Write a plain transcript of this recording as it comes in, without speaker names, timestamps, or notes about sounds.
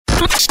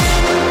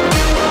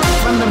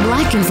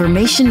Black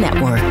Information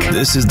Network.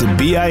 This is the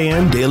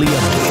BIN Daily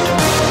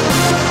Update.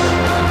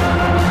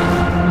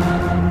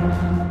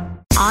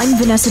 I'm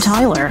Vanessa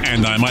Tyler.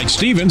 And I'm Mike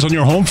Stevens on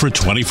your home for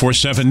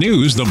 24/7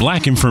 News, the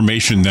Black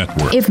Information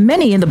Network. If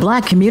many in the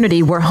Black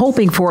community were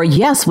hoping for a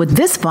yes with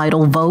this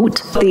vital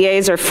vote. The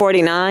yeas are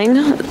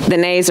 49, the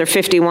nays are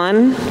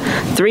 51.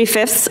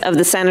 3/5 of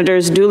the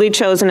senators duly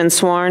chosen and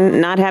sworn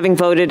not having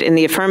voted in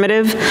the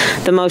affirmative,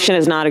 the motion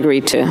is not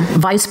agreed to.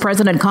 Vice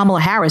President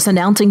Kamala Harris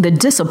announcing the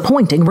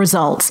disappointing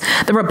results.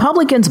 The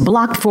Republicans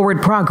blocked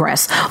forward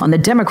progress on the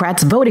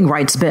Democrats' voting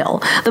rights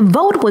bill. The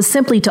vote was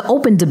simply to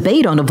open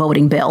debate on a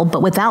voting bill,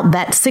 but without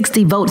that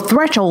 60-vote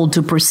threshold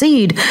to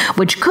proceed,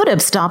 which could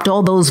have stopped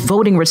all those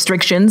voting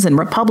restrictions in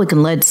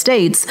Republican-led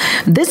states,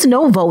 this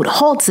no vote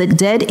halts it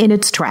dead in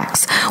its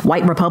tracks.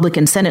 White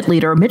Republican Senate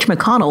Leader Mitch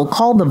McConnell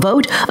called the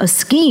vote a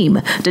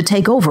scheme to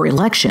take over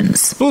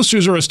elections.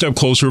 Boosters are a step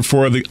closer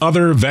for the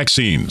other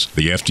vaccines.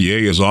 The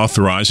FDA is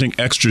authorizing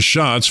extra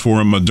shots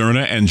for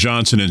Moderna and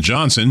Johnson &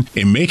 Johnson.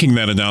 In making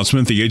that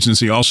announcement, the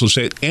agency also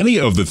said any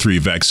of the three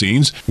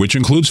vaccines, which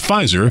includes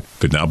Pfizer,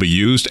 could now be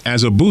used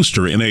as a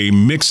booster in a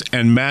mix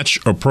and match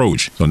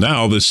approach. So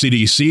now the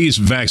CDC's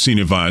vaccine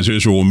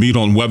advisors will meet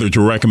on whether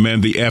to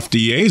recommend the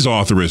FDA's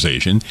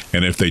authorization.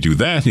 And if they do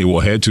that, it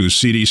will head to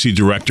CDC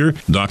Director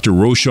Dr.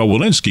 Rochelle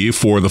Walensky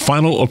for the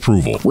final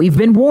approval. We've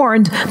been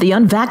warned the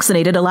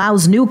unvaccinated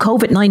allows new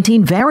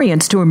COVID-19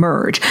 variants to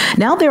emerge.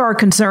 Now there are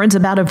concerns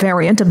about a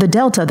variant of the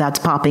Delta that's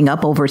popping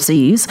up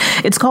overseas.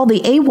 It's called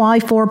the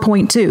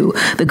AY4.2.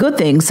 The good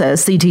thing,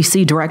 says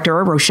CDC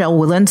Director Rochelle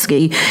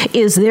Walensky,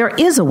 is there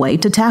is a way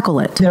to tackle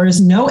it. There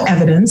is no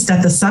evidence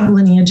that the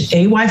sublineage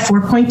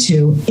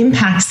AY4.2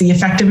 impacts the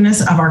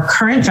effectiveness of our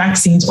current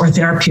vaccines or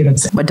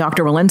therapeutics. But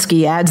Dr.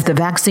 Walensky adds the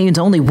vaccines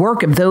only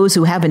work if those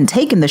who haven't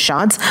taken the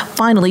shots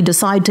finally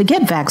decide to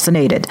get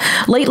vaccinated.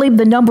 Lately,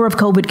 the number of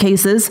COVID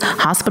cases,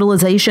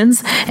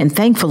 hospitalizations, and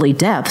thankfully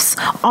deaths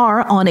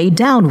are on a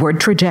downward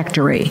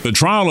trajectory. The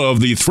trial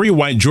of the three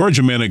white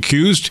Georgia men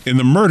accused in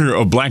the murder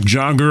of black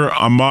jogger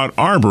Ahmaud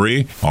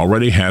Arbery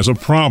already has a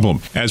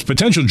problem. As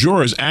potential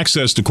jurors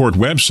access the court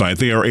website,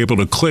 they are able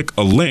to click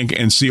a link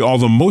and see all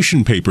the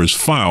motion papers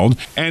filed,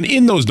 and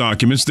in those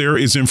documents there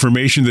is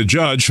information the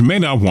judge may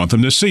not want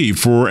them to see.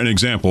 For an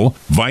example,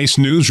 Vice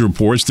News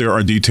reports there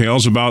are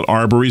details about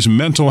Arbery's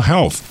mental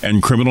health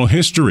and criminal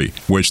history,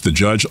 which the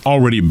judge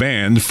already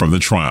banned from the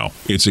trial.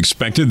 It's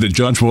expected the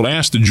judge will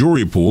ask the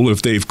jury pool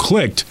if they've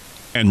clicked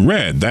and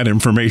read that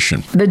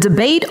information. The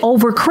debate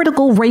over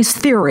critical race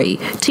theory,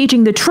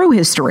 teaching the true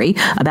history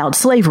about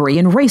slavery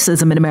and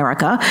racism in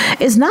America,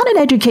 is not an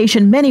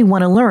education many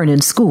want to learn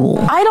in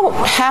school. I don't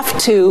have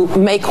to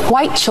make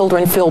white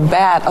children feel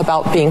bad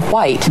about being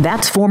white.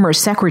 That's former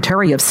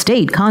Secretary of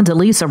State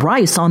Condoleezza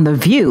Rice on The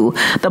View.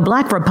 The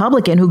black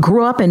Republican who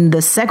grew up in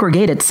the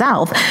segregated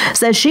South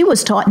says she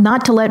was taught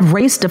not to let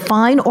race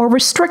define or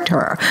restrict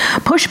her.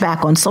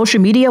 Pushback on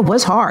social media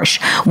was harsh.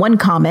 One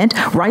comment,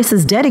 Rice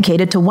is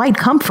dedicated to white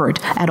comfort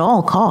at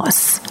all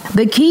costs.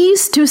 The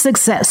keys to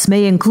success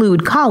may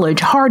include college,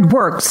 hard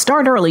work,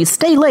 start early,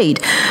 stay late.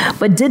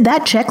 But did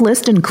that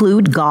checklist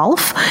include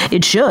golf?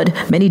 It should.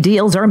 Many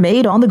deals are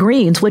made on the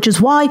greens, which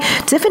is why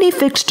Tiffany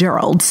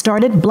Fitzgerald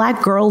started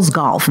Black Girls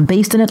Golf,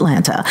 based in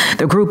Atlanta.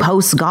 The group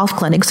hosts golf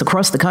clinics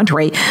across the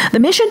country. The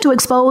mission to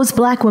expose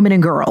black women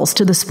and girls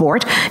to the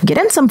sport, get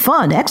in some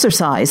fun,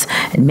 exercise,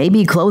 and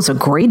maybe close a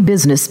great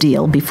business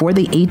deal before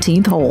the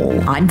 18th hole.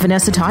 I'm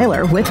Vanessa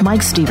Tyler with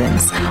Mike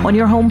Stevens on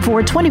your home for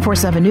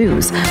 24/7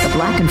 News, the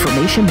Black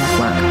Information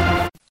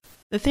Network.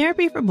 The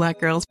Therapy for Black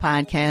Girls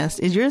podcast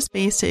is your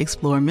space to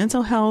explore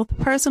mental health,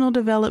 personal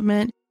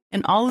development,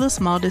 and all of the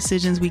small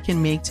decisions we can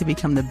make to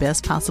become the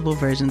best possible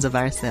versions of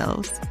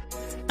ourselves.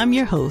 I'm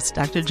your host,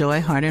 Dr.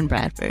 Joy Harden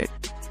Bradford,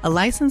 a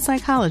licensed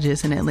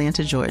psychologist in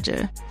Atlanta,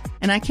 Georgia,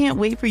 and I can't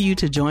wait for you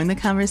to join the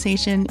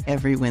conversation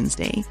every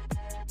Wednesday.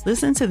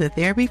 Listen to the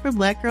Therapy for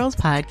Black Girls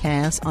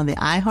podcast on the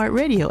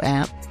iHeartRadio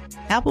app,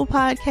 Apple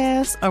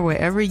Podcasts, or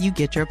wherever you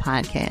get your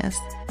podcasts.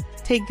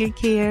 Take good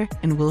care,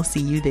 and we'll see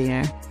you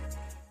there.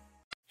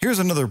 Here's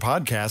another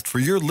podcast for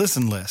your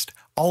listen list.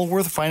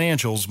 Allworth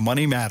Financial's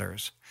Money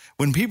Matters.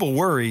 When people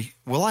worry,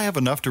 will I have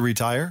enough to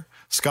retire?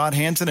 Scott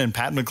Hansen and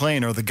Pat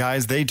McClain are the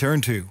guys they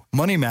turn to.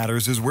 Money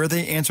Matters is where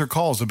they answer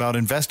calls about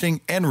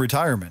investing and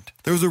retirement.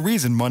 There's a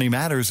reason Money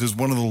Matters is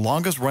one of the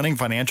longest-running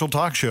financial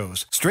talk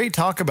shows. Straight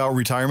talk about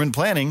retirement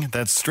planning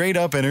that's straight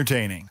up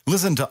entertaining.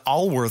 Listen to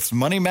Allworth's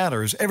Money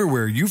Matters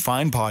everywhere you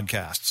find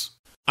podcasts.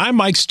 I'm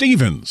Mike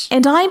Stevens.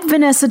 And I'm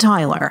Vanessa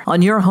Tyler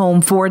on your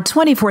home for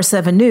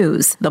 24/7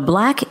 News, the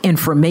Black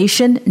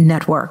Information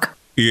Network.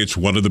 It's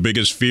one of the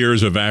biggest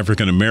fears of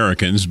African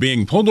Americans,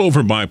 being pulled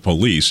over by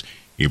police,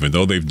 even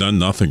though they've done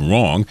nothing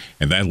wrong,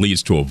 and that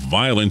leads to a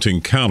violent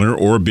encounter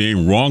or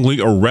being wrongly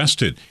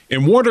arrested.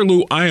 In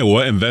Waterloo,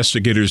 Iowa,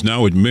 investigators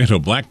now admit a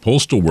black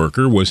postal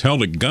worker was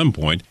held at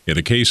gunpoint in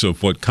a case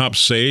of what cops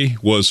say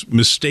was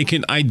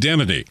mistaken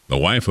identity. The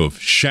wife of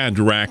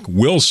Shadrach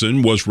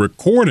Wilson was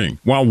recording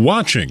while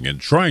watching and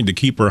trying to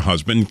keep her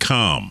husband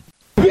calm.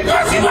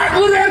 Because he like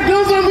put that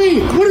guns on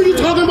me. What are you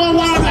talking about?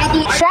 Why am I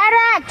doing?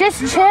 Shadrach,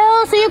 just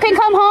chill so you can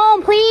come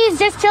home, please.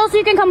 Just chill so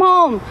you can come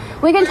home.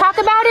 We can talk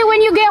about it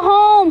when you get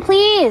home,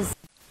 please.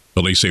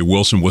 Police say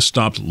Wilson was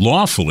stopped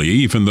lawfully,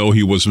 even though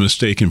he was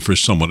mistaken for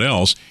someone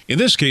else. In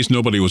this case,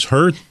 nobody was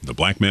hurt. The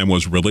black man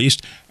was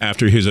released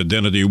after his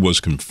identity was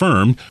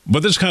confirmed.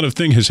 But this kind of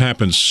thing has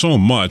happened so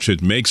much,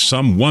 it makes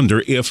some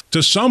wonder if,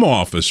 to some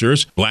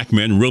officers, black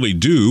men really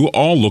do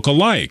all look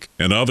alike.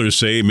 And others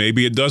say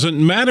maybe it doesn't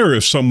matter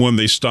if someone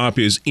they stop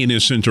is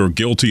innocent or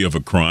guilty of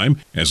a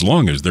crime, as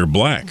long as they're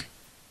black.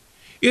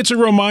 It's a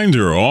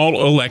reminder,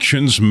 all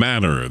elections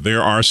matter.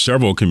 There are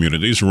several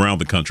communities around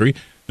the country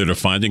that are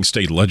finding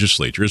state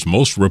legislatures,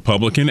 most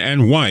Republican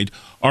and white,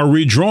 are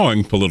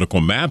redrawing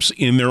political maps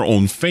in their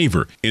own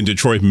favor. In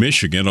Detroit,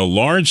 Michigan, a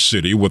large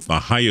city with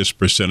the highest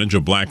percentage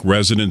of black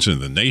residents in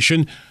the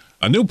nation,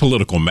 a new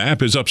political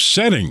map is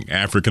upsetting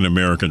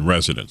African-American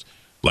residents.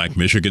 Black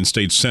Michigan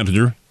State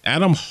Senator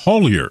Adam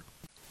Hollier.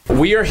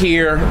 We are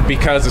here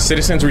because the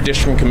Citizens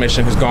Redistricting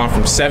Commission has gone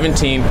from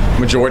 17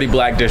 majority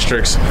black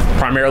districts,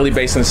 primarily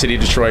based in the city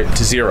of Detroit,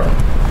 to 0.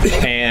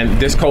 And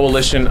this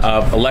coalition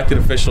of elected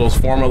officials,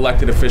 former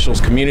elected officials,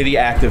 community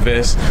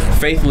activists,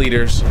 faith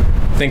leaders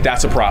think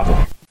that's a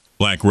problem.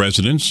 Black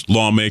residents,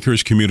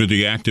 lawmakers,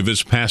 community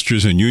activists,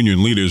 pastors, and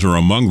union leaders are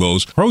among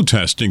those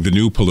protesting the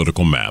new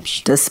political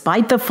maps.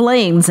 Despite the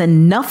flames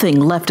and nothing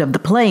left of the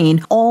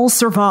plane, all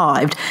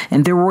survived,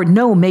 and there were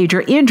no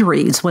major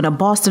injuries when a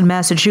Boston,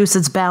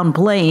 Massachusetts-bound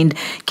plane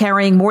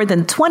carrying more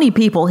than 20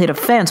 people hit a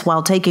fence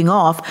while taking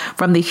off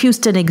from the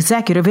Houston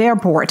Executive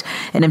Airport.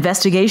 An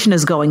investigation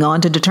is going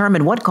on to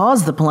determine what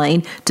caused the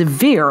plane to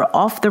veer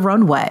off the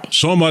runway.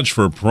 So much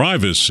for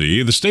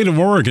privacy. The state of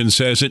Oregon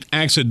says it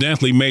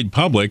accidentally made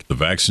public the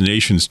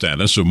vaccination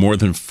status of more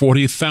than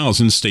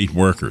 40,000 state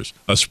workers.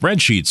 A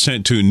spreadsheet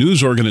sent to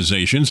news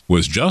organizations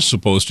was just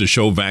supposed to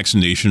show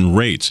vaccination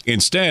rates.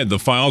 Instead, the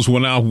files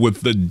went out with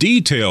the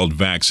detailed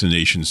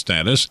vaccination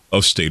status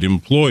of state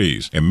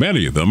employees, and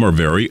many of them are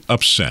very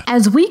upset.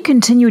 As we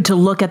continue to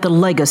look at the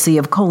legacy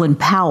of Colin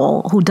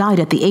Powell, who died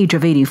at the age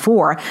of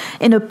 84,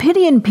 an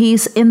opinion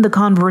piece in The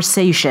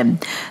Conversation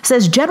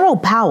says General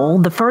Powell,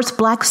 the first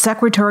black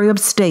Secretary of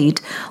State,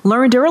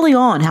 learned early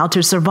on how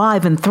to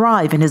survive and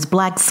thrive in his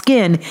black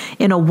skin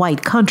in a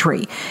white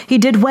country. He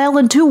did well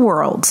in two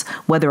worlds,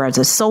 whether as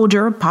a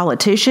soldier,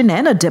 politician,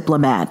 and a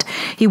diplomat.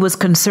 He was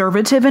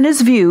conservative in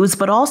his views,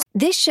 but also...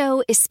 This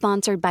show is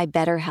sponsored by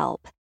BetterHelp.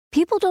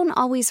 People don't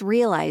always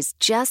realize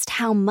just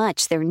how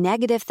much their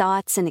negative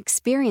thoughts and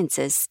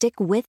experiences stick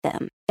with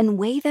them and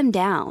weigh them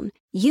down.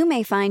 You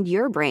may find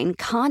your brain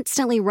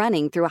constantly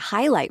running through a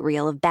highlight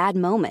reel of bad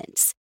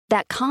moments.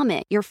 That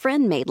comment your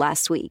friend made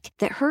last week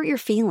that hurt your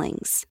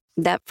feelings.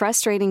 That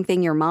frustrating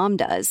thing your mom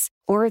does,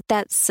 or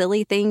that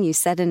silly thing you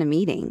said in a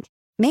meeting.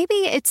 Maybe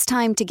it's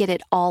time to get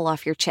it all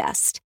off your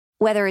chest.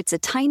 Whether it's a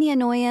tiny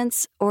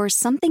annoyance or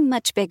something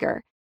much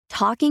bigger,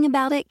 talking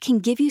about it can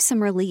give you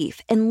some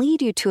relief and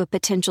lead you to a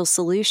potential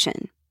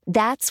solution.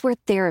 That's where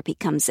therapy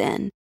comes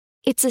in.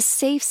 It's a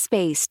safe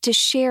space to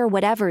share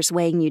whatever's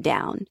weighing you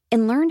down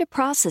and learn to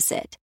process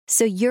it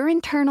so your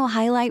internal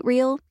highlight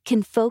reel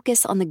can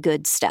focus on the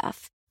good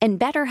stuff. And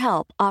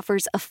BetterHelp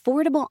offers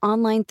affordable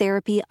online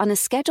therapy on a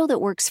schedule that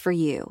works for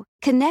you.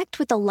 Connect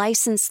with a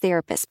licensed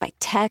therapist by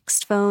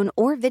text, phone,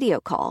 or video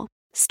call.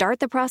 Start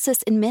the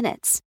process in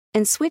minutes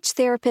and switch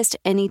therapist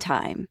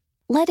anytime.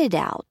 Let it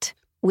out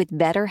with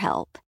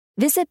BetterHelp.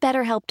 Visit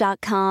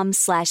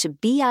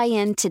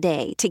BetterHelp.com/BIN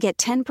today to get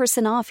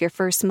 10% off your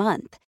first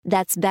month.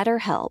 That's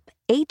BetterHelp,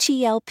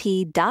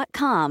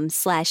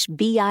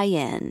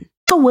 HELP.com/BIN.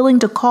 Willing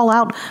to call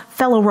out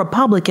fellow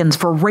Republicans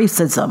for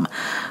racism.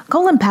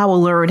 Colin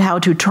Powell learned how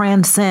to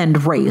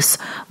transcend race,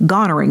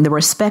 garnering the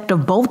respect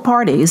of both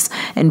parties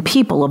and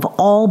people of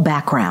all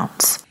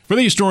backgrounds. For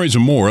these stories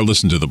and more,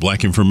 listen to the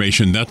Black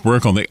Information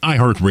Network on the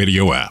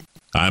iHeartRadio app.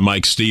 I'm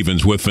Mike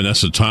Stevens with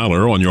Vanessa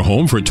Tyler on your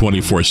home for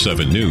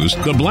 24/7 News,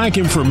 the Black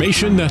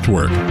Information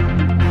Network.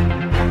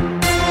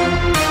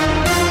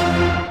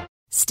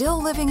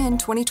 Still living in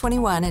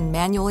 2021 and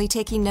manually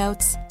taking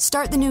notes?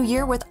 Start the new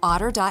year with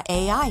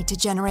Otter.ai to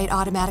generate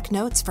automatic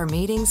notes for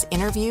meetings,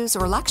 interviews,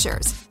 or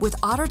lectures. With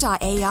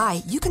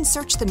Otter.ai, you can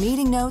search the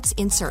meeting notes,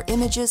 insert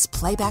images,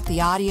 play back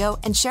the audio,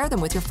 and share them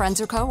with your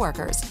friends or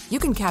coworkers. You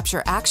can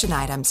capture action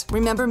items,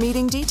 remember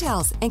meeting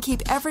details, and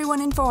keep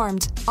everyone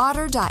informed.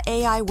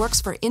 Otter.ai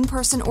works for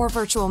in-person or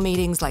virtual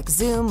meetings like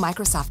Zoom,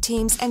 Microsoft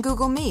Teams, and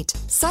Google Meet.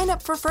 Sign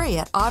up for free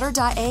at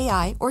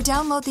Otter.ai or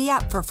download the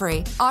app for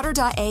free.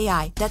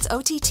 Otter.ai, that's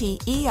OTTER.ai.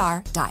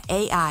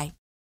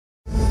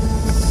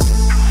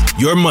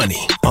 Your money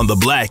on the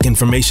Black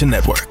Information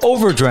Network.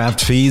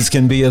 Overdraft fees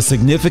can be a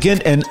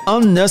significant and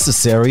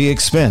unnecessary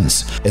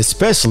expense,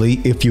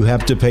 especially if you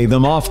have to pay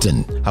them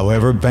often.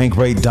 However,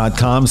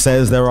 Bankrate.com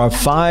says there are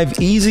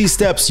 5 easy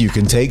steps you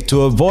can take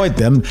to avoid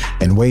them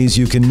and ways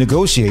you can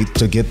negotiate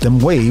to get them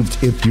waived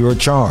if you're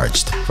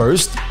charged.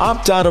 First,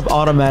 opt out of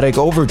automatic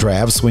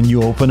overdrafts when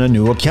you open a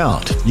new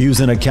account. Use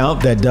an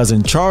account that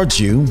doesn't charge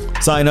you.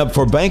 Sign up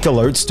for bank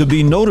alerts to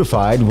be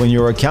notified when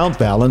your account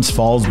balance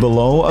falls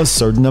below a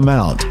certain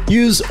amount.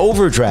 Use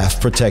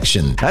overdraft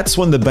protection. That's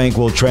when the bank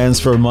will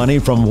transfer money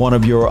from one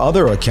of your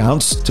other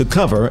accounts to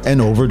cover an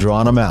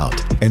overdrawn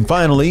amount. And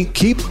finally,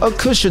 keep a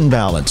cushion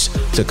balance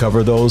to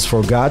cover those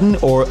forgotten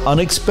or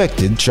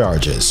unexpected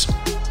charges.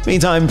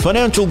 Meantime,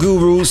 financial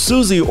guru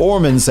Susie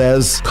Orman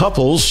says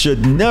couples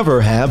should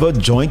never have a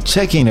joint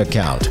checking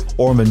account.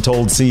 Orman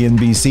told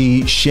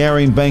CNBC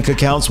sharing bank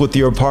accounts with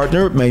your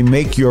partner may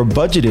make your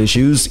budget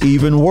issues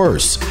even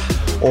worse.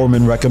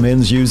 Orman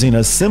recommends using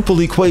a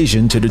simple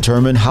equation to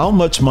determine how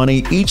much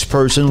money each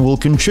person will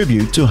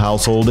contribute to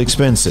household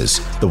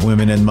expenses. The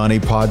Women in Money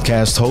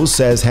podcast host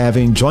says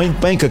having joint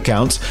bank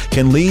accounts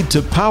can lead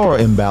to power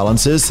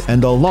imbalances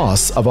and a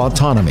loss of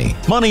autonomy.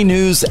 Money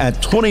news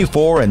at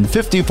 24 and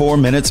 54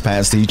 minutes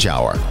past each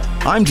hour.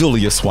 I'm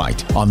Julius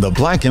White on the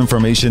Black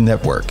Information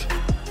Network.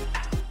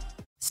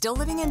 Still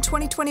living in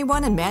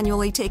 2021 and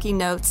manually taking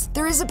notes?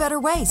 There is a better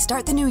way.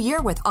 Start the new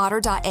year with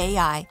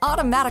Otter.ai.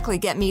 Automatically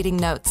get meeting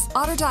notes.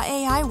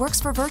 Otter.ai works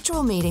for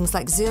virtual meetings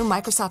like Zoom,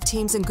 Microsoft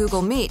Teams, and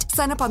Google Meet.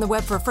 Sign up on the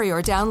web for free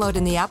or download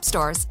in the app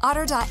stores.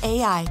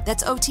 Otter.ai.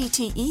 That's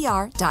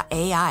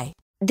OTTER.ai.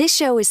 This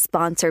show is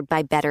sponsored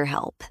by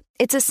BetterHelp.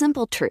 It's a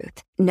simple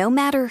truth. No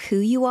matter who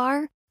you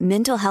are,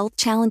 mental health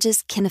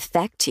challenges can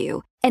affect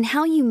you, and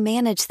how you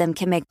manage them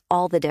can make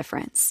all the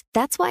difference.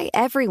 That's why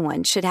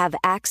everyone should have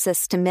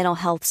access to mental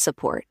health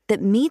support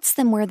that meets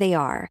them where they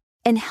are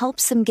and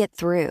helps them get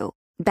through.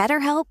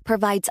 BetterHelp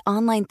provides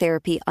online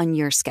therapy on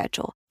your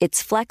schedule.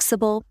 It's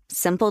flexible,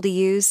 simple to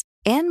use,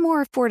 and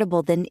more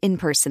affordable than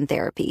in-person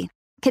therapy.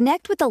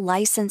 Connect with a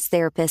licensed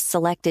therapist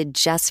selected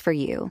just for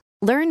you.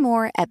 Learn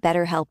more at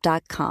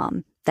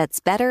BetterHelp.com. That's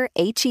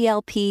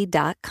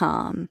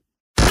BetterHelp.com.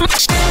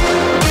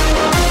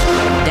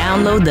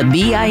 Download the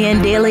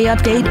BIN Daily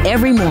Update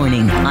every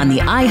morning on the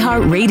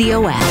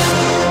iHeartRadio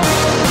app.